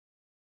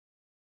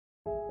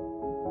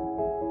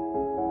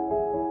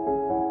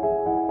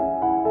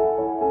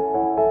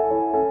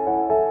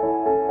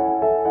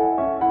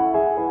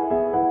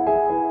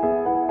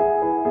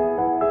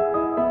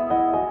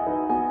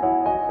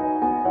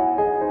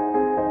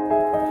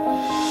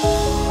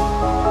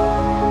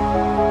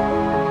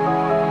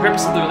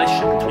purpose of the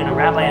relationship between a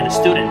rabbi and a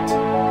student,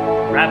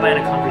 a rabbi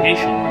and a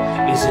congregation,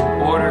 is in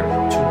order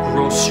to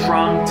grow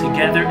strong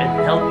together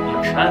and help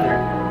each other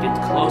get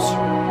closer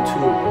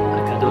to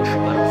HaKadosh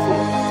Baruch Hu.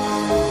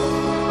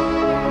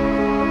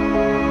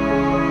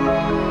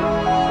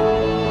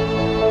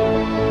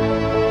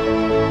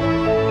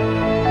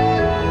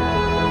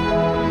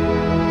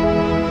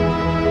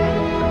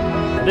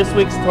 This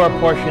week's Torah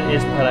portion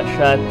is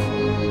Parashat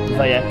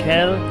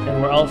Vayakhel, and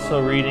we're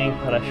also reading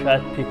Parashat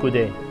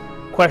Pikudei.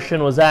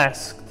 Question was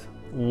asked,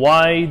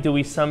 why do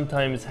we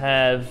sometimes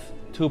have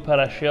two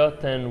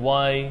parashiyot and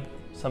why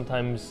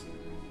sometimes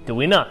do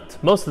we not?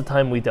 Most of the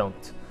time we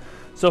don't.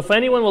 So if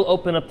anyone will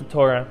open up the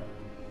Torah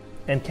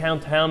and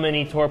count how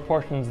many Torah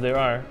portions there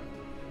are,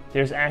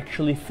 there's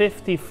actually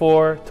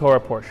 54 Torah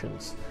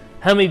portions.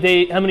 How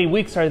many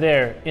weeks are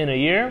there in a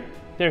year?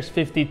 There's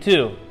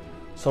 52.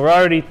 So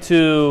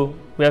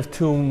we have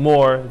two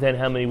more than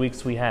how many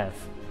weeks we have.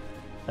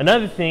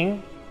 Another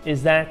thing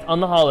is that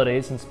on the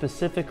holidays, and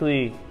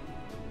specifically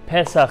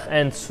Pesach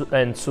and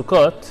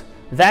Sukkot,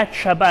 that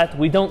Shabbat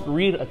we don't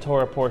read a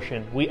Torah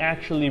portion. We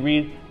actually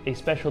read a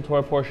special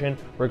Torah portion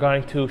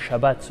regarding to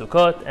Shabbat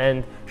Sukkot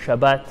and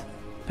Shabbat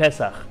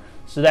Pesach.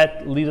 So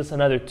that leaves us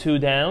another 2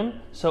 down.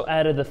 So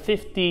out of the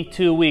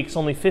 52 weeks,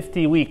 only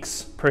 50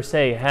 weeks per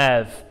se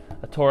have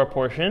a Torah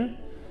portion.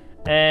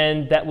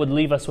 And that would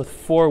leave us with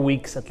 4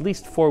 weeks, at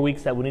least 4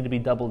 weeks that would need to be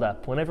doubled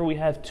up. Whenever we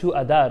have 2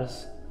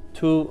 Adars,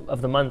 2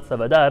 of the months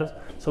of Adar,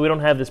 so we don't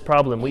have this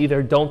problem. We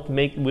either don't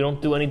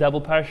do any double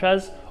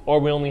parshas, or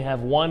we only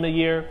have 1 a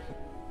year.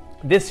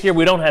 This year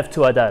we don't have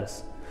 2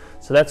 Adars.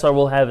 So that's why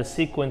we'll have a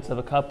sequence of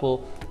a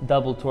couple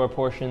double Torah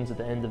portions at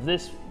the end of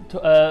this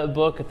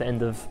book, at the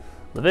end of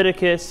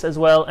Leviticus as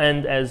well,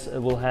 and as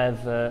we'll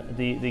have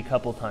the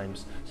couple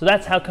times. So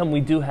that's how come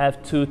we do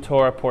have 2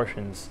 Torah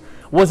portions.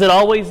 Was it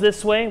always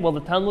this way? Well,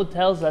 the Talmud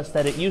tells us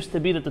that it used to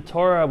be that the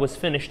Torah was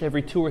finished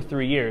every 2 or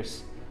 3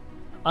 years.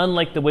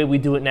 Unlike the way we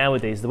do it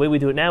nowadays. The way we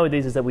do it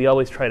nowadays is that we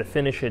always try to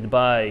finish it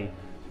by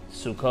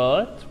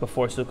Sukkot,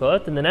 before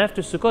Sukkot, and then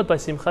after Sukkot, by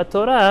Simchat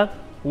Torah,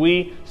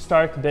 we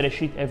start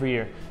Bereshit every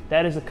year.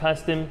 That is a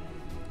custom.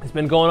 It's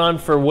been going on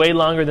for way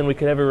longer than we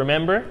could ever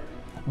remember,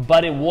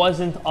 but it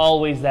wasn't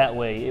always that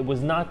way. It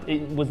was not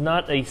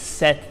a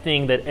set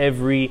thing that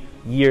every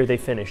year they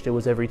finished. It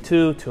was every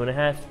 2,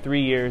 2.5,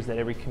 3 years that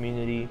every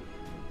community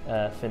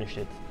finished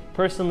it.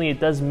 Personally,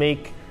 it does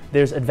make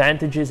there's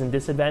advantages and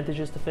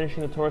disadvantages to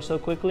finishing the Torah so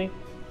quickly.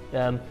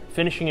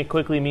 Finishing it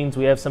quickly means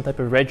we have some type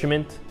of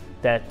regiment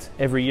that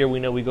every year we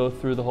know we go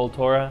through the whole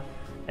Torah,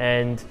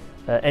 and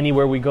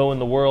anywhere we go in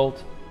the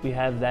world, we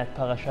have that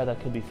parasha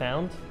that could be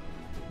found.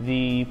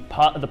 The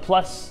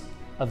plus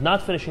of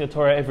not finishing the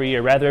Torah every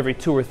year, rather every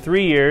 2 or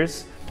 3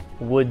 years,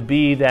 would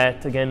be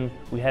that, again,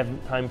 we have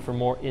time for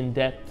more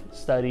in-depth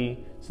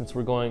study since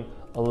we're going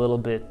a little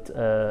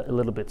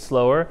bit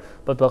slower.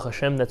 But Baruch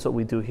Hashem, that's what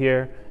we do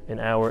here in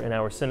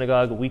our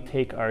synagogue. We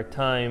take our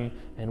time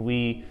and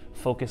we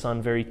focus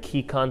on very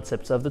key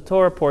concepts of the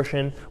Torah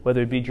portion,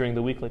 whether it be during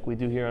the week like we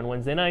do here on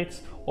Wednesday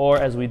nights, or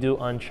as we do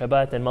on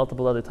Shabbat and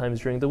multiple other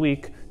times during the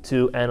week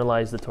to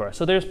analyze the Torah.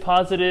 So there's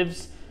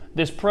positives,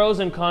 there's pros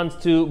and cons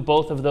to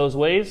both of those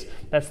ways.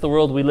 That's the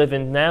world we live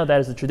in now. That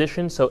is the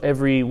tradition. So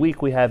every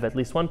week we have at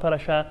least 1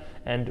 parasha,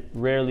 and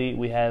rarely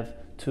we have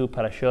 2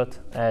 parashot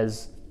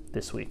as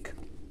this week.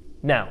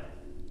 Now,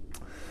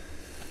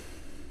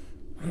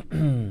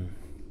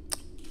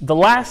 the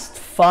last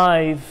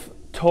 5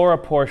 Torah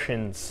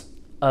portions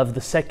of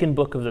the second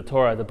book of the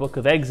Torah, the book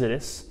of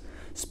Exodus,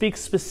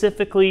 speaks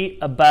specifically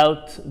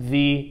about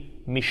the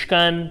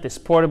Mishkan, this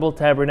portable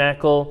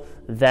tabernacle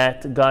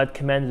that God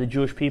commanded the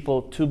Jewish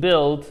people to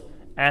build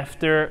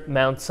after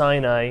Mount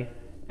Sinai,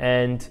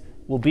 and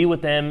will be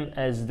with them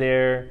as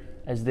their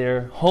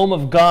home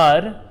of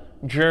God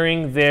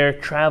during their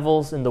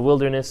travels in the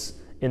wilderness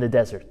in the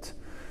desert.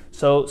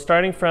 So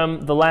starting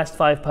from the last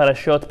 5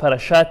 parashot,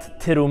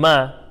 Parashat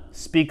Terumah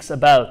speaks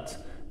about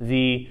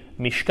the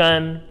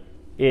Mishkan,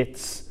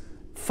 its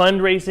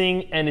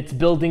fundraising, and its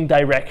building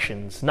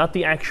directions. Not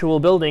the actual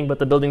building, but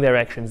the building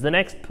directions. The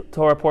next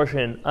Torah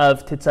portion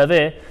of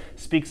Tetzaveh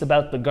speaks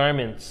about the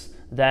garments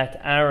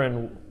that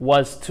Aaron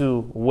was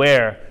to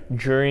wear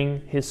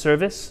during his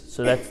service.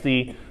 So that's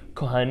the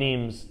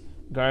Kohanim's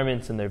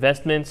garments and their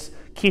vestments.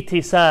 Ki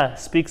Tisa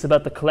speaks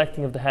about the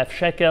collecting of the half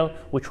shekel,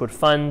 which would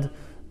fund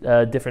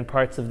different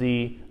parts of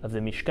the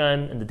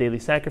Mishkan and the daily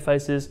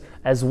sacrifices,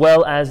 as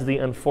well as the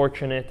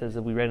unfortunate, as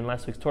we read in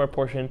last week's Torah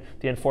portion,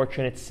 the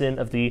unfortunate sin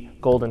of the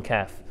golden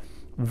calf.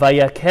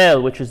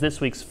 Vayakhel, which is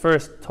this week's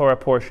first Torah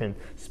portion,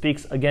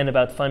 speaks again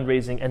about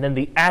fundraising, and then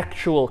the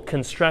actual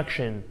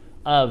construction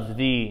of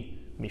the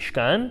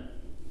Mishkan.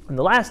 And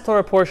the last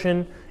Torah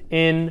portion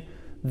in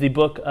the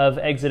book of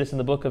Exodus and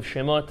the book of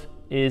Shemot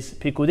is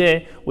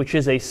Pikudei, which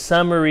is a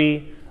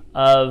summary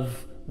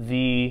of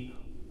the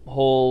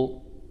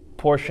whole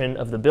portion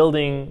of the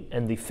building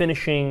and the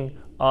finishing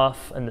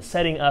off and the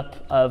setting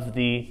up of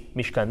the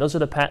Mishkan. Those are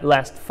the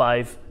last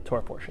 5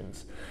 Torah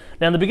portions.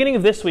 Now, in the beginning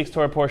of this week's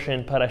Torah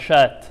portion,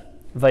 Parashat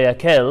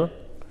Vayakhel,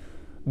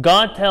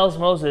 God tells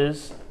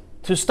Moses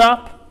to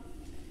stop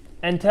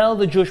and tell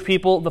the Jewish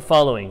people the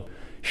following.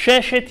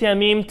 Sheshet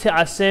yamim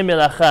te'aseh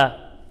melacha.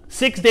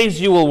 6 days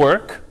you will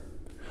work.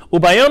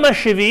 Ubayom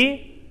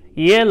hashivi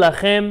yeh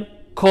lachem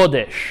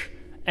kodesh.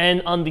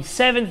 And on the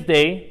 7th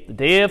day, the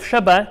day of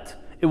Shabbat,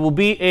 it will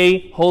be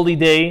a holy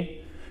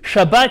day.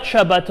 Shabbat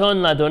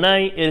Shabbaton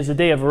ladonai. It is a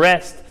day of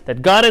rest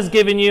that God has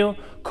given you.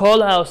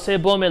 Kol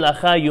ha'oseh bo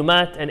melacha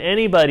yumat. And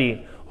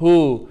anybody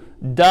who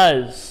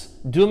does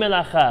do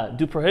melacha,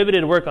 do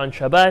prohibited work on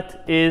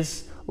Shabbat,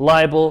 is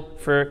liable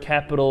for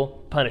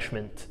capital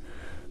punishment.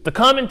 The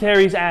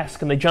commentaries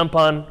ask, and they jump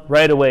on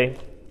right away,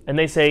 and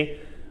they say,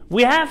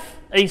 we have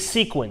a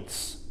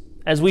sequence.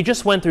 As we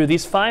just went through,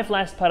 these 5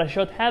 last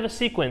parashot have a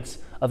sequence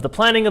of the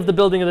planning of the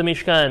building of the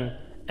Mishkan,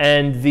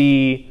 and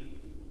the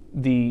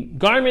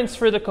garments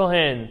for the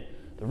Kohen,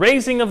 the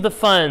raising of the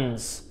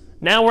funds.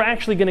 Now we're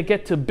actually going to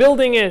get to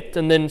building it,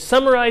 and then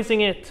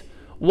summarizing it.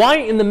 Why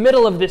in the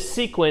middle of this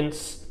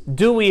sequence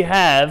do we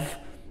have,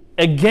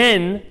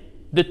 again,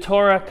 the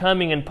Torah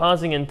coming and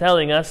pausing and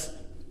telling us,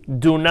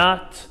 do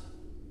not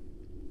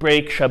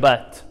break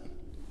Shabbat.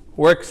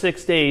 Work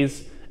 6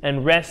 days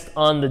and rest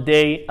on the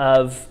day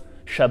of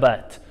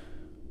Shabbat.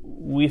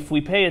 If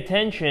we pay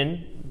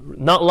attention,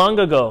 not long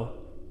ago,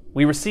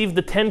 we received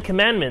the 10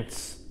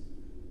 Commandments.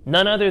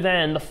 None other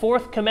than the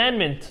 4th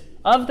commandment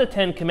of the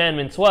 10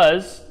 Commandments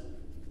was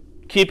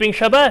keeping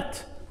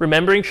Shabbat,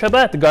 remembering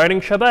Shabbat,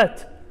 guarding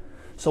Shabbat.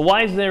 So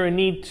why is there a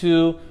need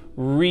to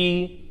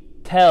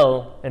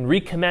retell and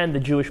recommand the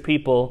Jewish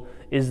people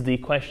is the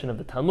question of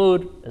the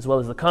Talmud, as well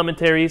as the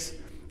commentaries.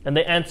 And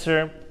they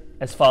answer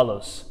as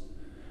follows.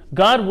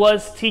 God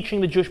was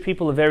teaching the Jewish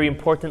people a very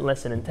important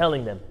lesson and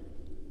telling them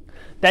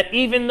that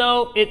even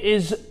though it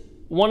is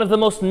one of the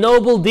most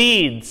noble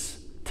deeds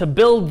to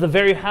build the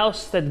very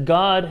house that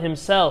God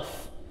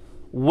himself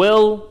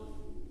will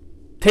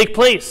take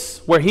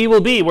place, where he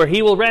will be, where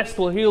he will rest,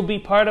 where he will be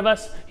part of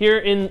us here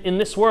in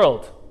this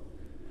world.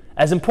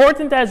 As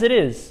important as it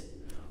is,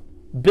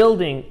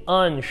 building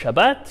on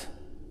Shabbat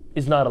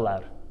is not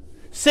allowed.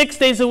 6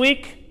 days a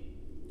week,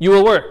 you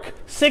will work.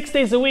 6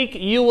 days a week,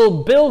 you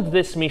will build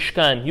this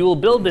Mishkan. You will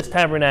build this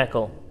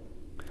tabernacle.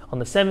 On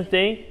the 7th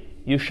day,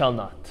 you shall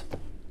not.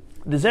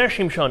 The Zera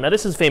Shimshon, now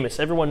this is famous.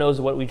 Everyone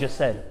knows what we just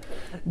said.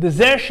 The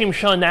Zera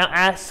Shimshon now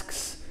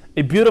asks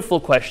a beautiful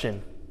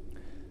question.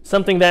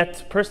 Something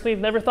that personally I've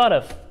never thought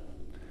of.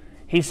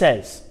 He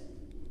says,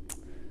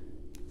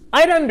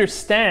 I'd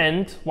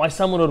understand why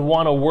someone would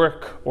want to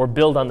work or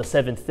build on the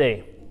 7th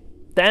day.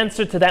 The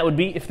answer to that would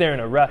be if they're in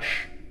a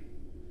rush.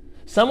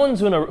 Someone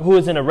who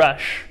is in a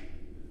rush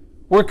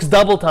works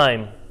double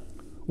time,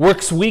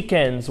 works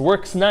weekends,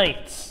 works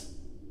nights.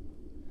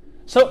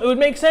 So it would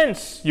make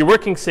sense. You're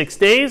working 6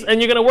 days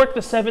and you're going to work the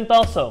 7th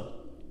also.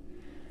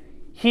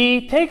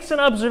 He takes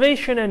an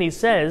observation and he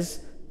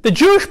says, the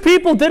Jewish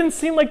people didn't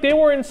seem like they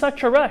were in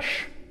such a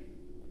rush.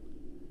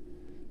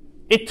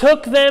 It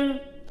took them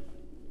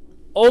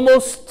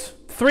almost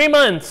 3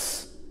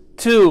 months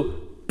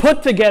to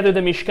put together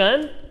the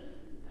Mishkan,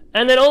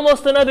 and then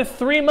almost another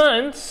 3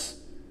 months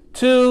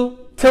till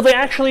they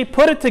actually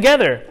put it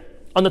together.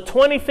 On the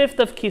 25th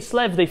of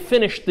Kislev, they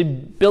finished the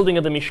building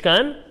of the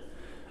Mishkan,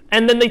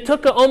 and then they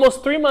took an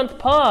almost 3-month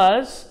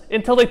pause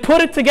until they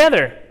put it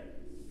together.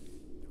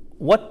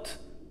 What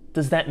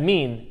does that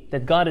mean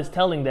that God is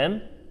telling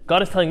them?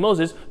 God is telling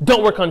Moses,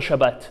 don't work on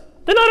Shabbat.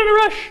 They're not in a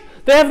rush.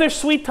 They have their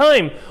sweet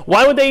time.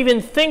 Why would they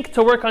even think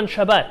to work on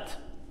Shabbat?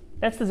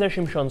 That's the Zera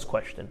Shimshon's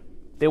question.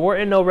 They were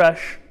in no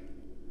rush,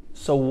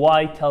 so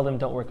why tell them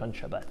don't work on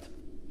Shabbat?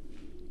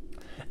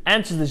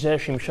 Answers the Zera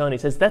Shimshon, he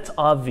says, that's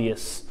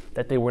obvious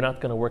that they were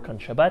not going to work on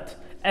Shabbat,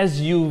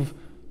 as you've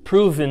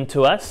proven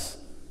to us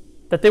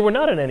that they were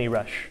not in any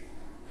rush.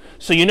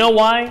 So you know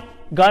why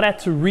God had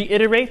to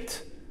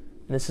reiterate?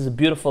 And this is a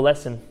beautiful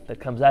lesson that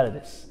comes out of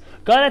this.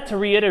 God had to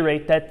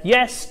reiterate that,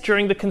 yes,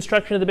 during the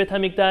construction of the Beit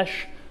HaMikdash,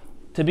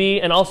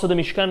 and also the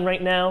Mishkan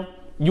right now,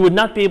 you would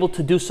not be able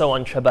to do so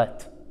on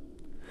Shabbat.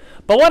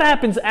 But what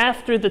happens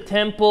after the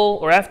temple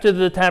or after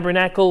the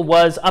tabernacle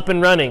was up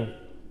and running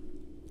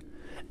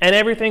and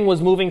everything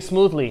was moving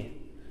smoothly?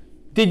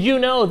 Did you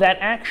know that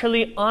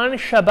actually on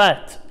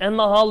Shabbat and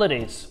the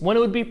holidays, when it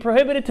would be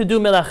prohibited to do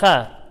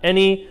melacha,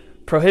 any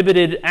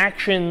prohibited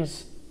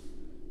actions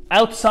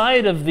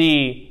outside of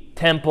the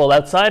temple,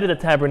 outside of the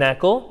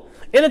tabernacle,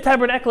 in the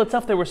tabernacle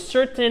itself there were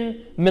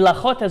certain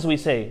melachot, as we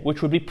say,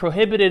 which would be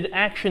prohibited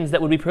actions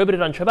that would be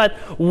prohibited on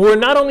Shabbat, were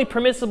not only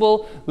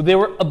permissible, they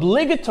were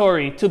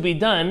obligatory to be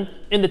done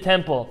in the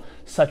temple,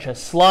 such as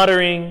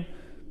slaughtering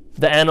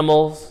the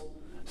animals,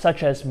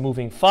 such as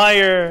moving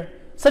fire,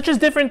 such as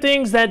different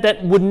things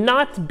that would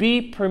not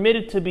be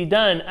permitted to be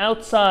done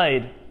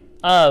outside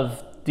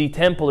of the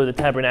temple or the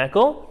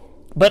tabernacle.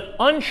 But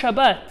on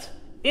Shabbat,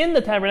 in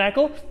the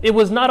tabernacle, it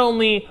was not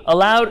only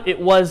allowed,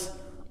 it was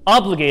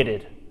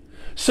obligated.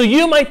 So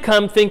you might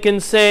come think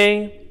and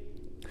say,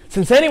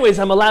 since anyways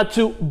I'm allowed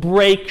to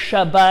break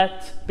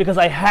Shabbat because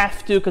I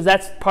have to, because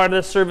that's part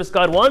of the service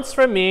God wants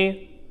from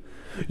me,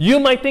 you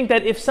might think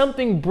that if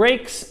something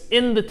breaks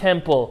in the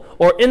temple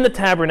or in the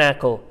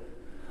tabernacle,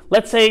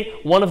 Let's say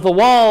one of the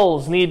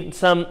walls need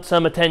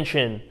some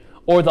attention,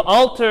 or the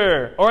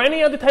altar, or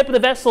any other type of the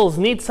vessels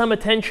need some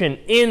attention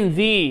in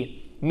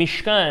the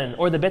Mishkan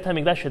or the Beit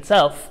HaMikdash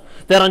itself,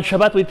 that on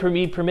Shabbat we'd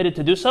be permitted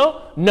to do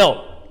so?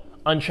 No.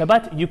 On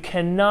Shabbat you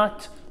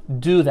cannot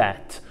do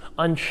that.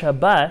 On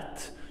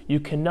Shabbat you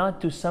cannot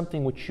do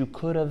something which you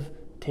could have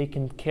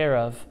taken care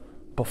of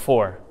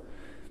before.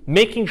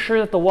 Making sure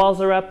that the walls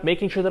are up,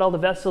 making sure that all the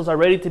vessels are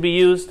ready to be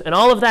used, and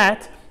all of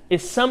that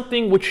is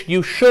something which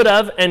you should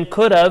have and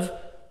could have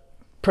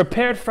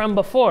prepared from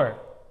before.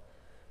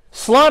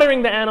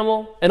 Slaughtering the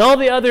animal and all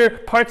the other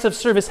parts of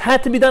service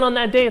had to be done on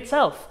that day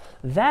itself.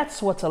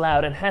 That's what's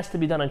allowed and has to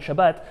be done on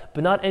Shabbat,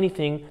 but not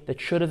anything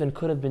that should have and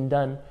could have been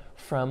done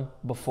from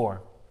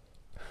before.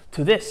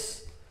 To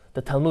this,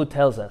 the Talmud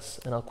tells us,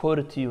 and I'll quote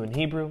it to you in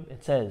Hebrew,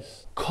 it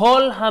says,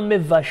 Kol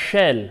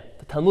hamivashel,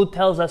 the Talmud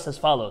tells us as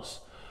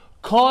follows,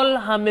 Kol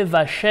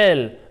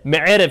hamivashel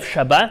me'erev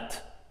Shabbat,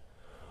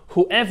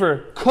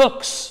 whoever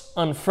cooks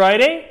on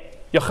Friday,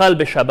 yochal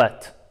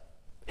b'Shabbat.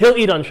 He'll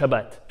eat on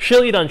Shabbat.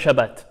 She'll eat on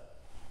Shabbat.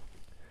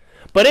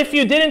 But if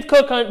you didn't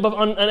cook on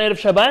Erev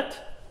Shabbat,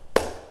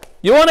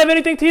 you won't have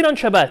anything to eat on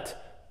Shabbat.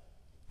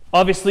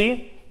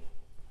 Obviously,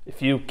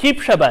 if you keep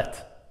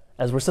Shabbat,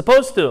 as we're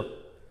supposed to.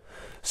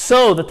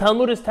 So the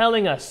Talmud is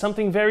telling us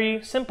something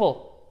very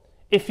simple.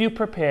 If you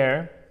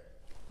prepare,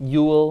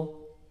 you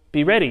will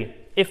be ready.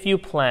 If you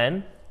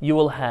plan, you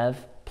will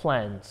have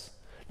plans.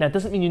 Now, it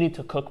doesn't mean you need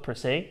to cook per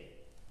se.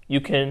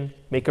 You can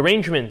make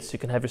arrangements. You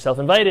can have yourself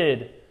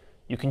invited.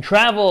 You can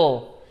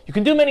travel. You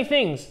can do many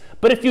things.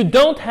 But if you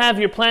don't have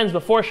your plans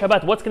before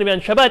Shabbat, what's going to be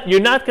on Shabbat?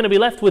 You're not going to be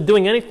left with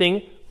doing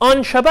anything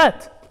on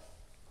Shabbat.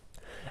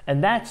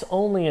 And that's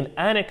only an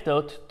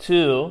anecdote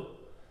to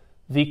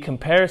the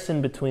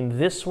comparison between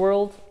this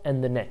world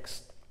and the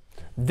next.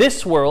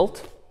 This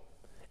world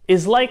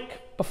is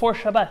like before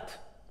Shabbat.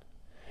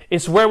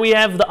 It's where we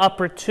have the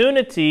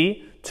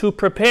opportunity to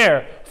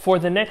prepare for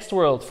the next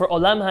world, for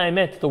Olam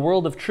HaEmet, the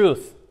world of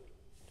truth.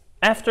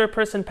 After a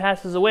person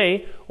passes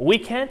away, we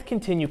can't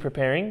continue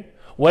preparing.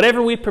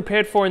 Whatever we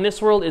prepared for in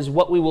this world is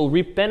what we will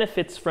reap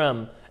benefits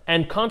from,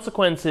 and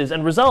consequences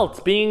and results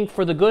being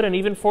for the good and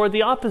even for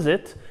the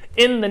opposite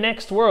in the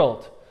next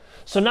world.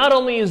 So not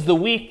only is the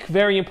week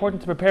very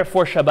important to prepare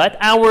for Shabbat,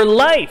 our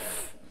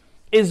life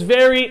is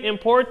very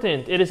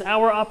important. It is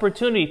our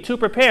opportunity to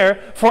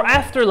prepare for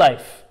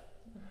afterlife.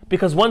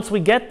 Because once we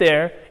get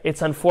there,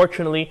 it's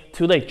unfortunately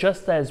too late.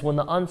 Just as when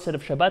the onset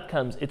of Shabbat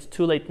comes, it's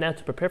too late now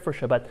to prepare for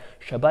Shabbat.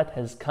 Shabbat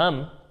has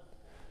come,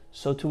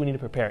 so too we need to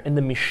prepare. In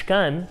the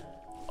Mishkan,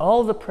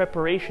 all the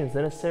preparations,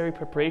 the necessary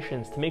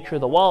preparations to make sure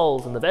the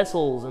walls and the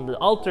vessels and the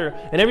altar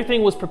and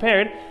everything was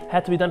prepared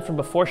had to be done from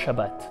before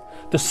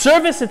Shabbat. The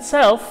service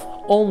itself,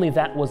 only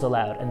that was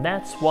allowed. And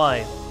that's why,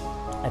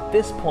 at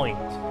this point,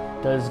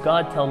 does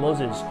God tell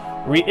Moses,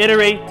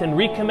 reiterate and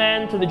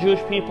recommend to the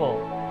Jewish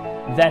people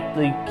that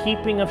the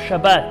keeping of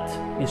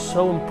Shabbat is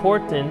so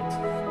important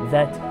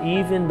that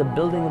even the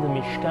building of the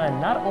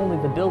Mishkan, not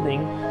only the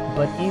building,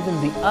 but even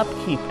the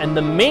upkeep and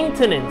the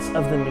maintenance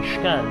of the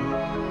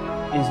Mishkan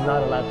is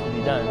not allowed to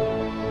be done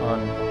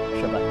on